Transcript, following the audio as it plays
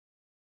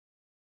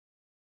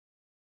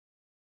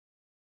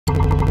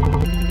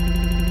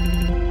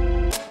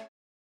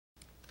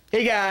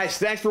Hey guys,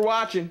 thanks for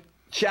watching.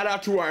 Shout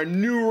out to our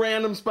new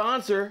random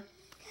sponsor.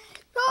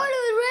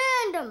 Totally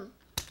random.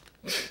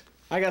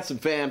 I got some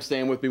fam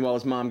staying with me while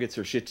his mom gets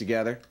her shit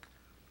together.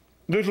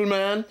 Little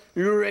man,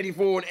 you ready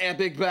for an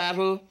epic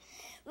battle?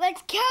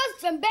 Let's kill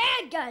some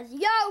bad guys,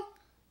 yo!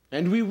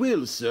 And we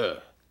will,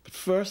 sir. But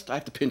first, I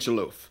have to pinch a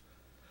loaf.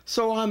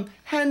 So I'm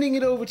handing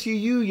it over to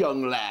you,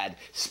 young lad.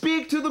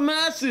 Speak to the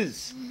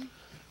masses.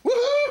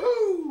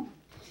 Woohoo!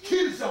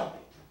 Kill something.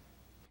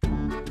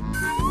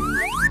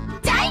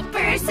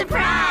 Diaper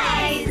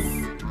Surprise!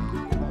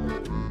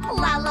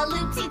 La la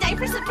loopsie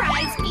diaper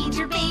surprise, feed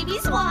your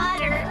babies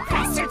water.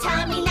 Press her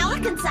tummy, now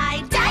look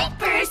inside.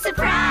 Diaper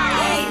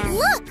Surprise!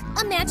 Look,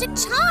 a magic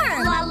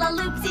charm! La la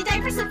loopsie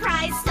diaper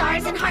surprise,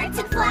 stars and hearts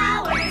and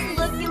flowers.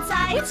 Look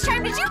inside, which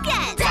charm did you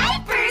get?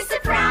 Diaper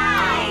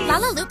Surprise!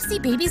 Lala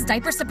Loopsie Baby's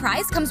Diaper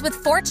Surprise comes with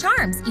 4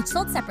 charms, each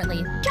sold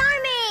separately.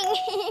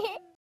 Charming!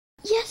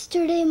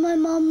 Yesterday, my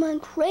mom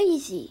went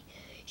crazy.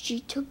 She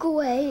took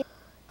away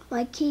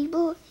my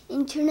cable,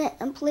 internet,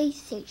 and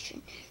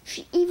PlayStation.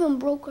 She even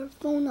broke her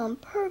phone on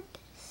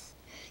purpose.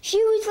 She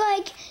was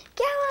like,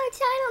 go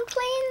outside and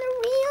play in the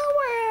real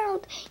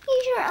world.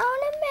 Use your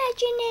own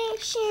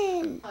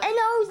imagination. And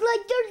I was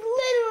like, there's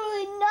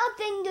literally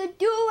nothing to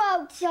do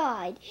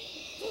outside.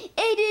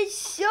 It is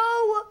so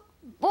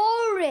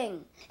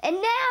boring. And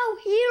now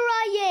here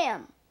I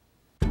am.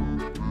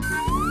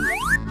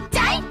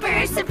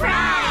 Diaper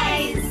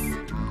Surprise!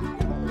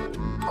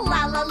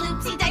 La la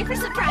loopsie diaper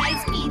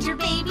surprise, feed your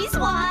babies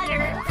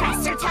water.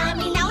 Press her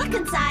tummy, now look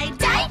inside.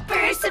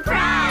 Diaper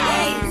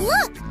Surprise!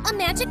 Look, a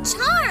magic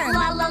charm!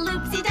 La la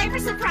loopsie diaper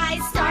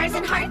surprise, stars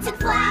and hearts and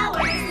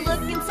flowers.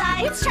 Look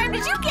inside, which charm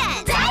did you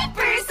get?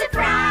 Diaper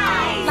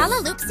Surprise!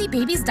 Lala Loopsie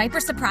Baby's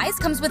Diaper Surprise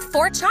comes with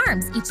 4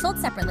 charms, each sold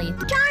separately.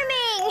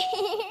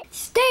 Charming!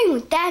 Staying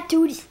with that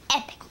dude is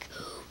epic.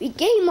 We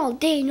game all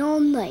day and all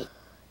night.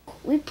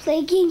 We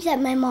play games that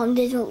my mom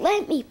doesn't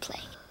let me play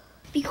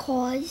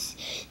because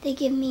they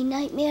give me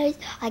nightmares,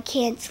 I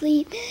can't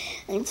sleep,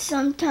 and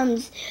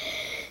sometimes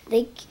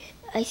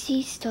I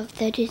see stuff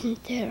that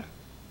isn't there.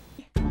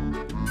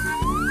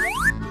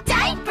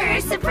 Diaper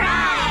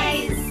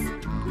Surprise!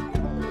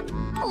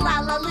 La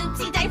la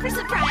loopsie diaper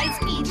surprise,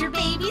 feed your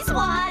babies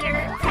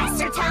water.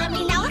 Press her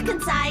tummy, now look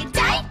inside.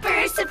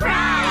 Diaper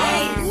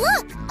Surprise!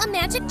 Look, a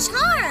magic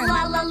charm!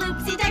 La la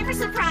loopsie diaper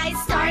surprise,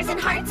 stars and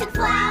hearts and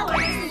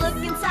flowers. Look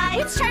inside,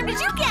 which charm did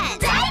you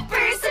get?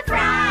 Diaper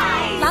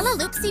Surprise! Lala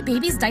Loopsie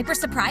Baby's Diaper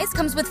Surprise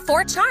comes with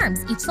 4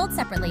 charms, each sold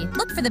separately.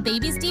 Look for the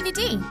baby's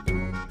DVD.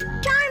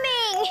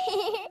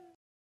 Charming!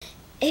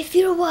 If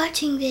you're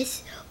watching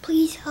this,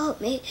 please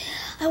help me.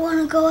 I want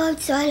to go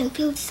outside and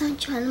feel the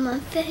sunshine on my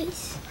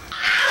face.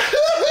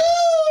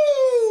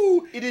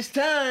 It is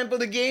time for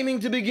the gaming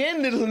to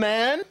begin, little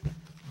man.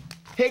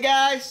 Hey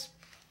guys,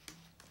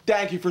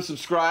 thank you for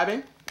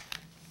subscribing.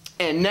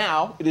 And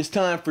now it is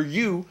time for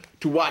you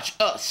to watch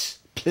us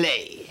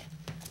play.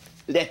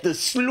 Let the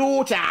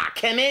slaughter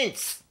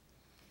commence.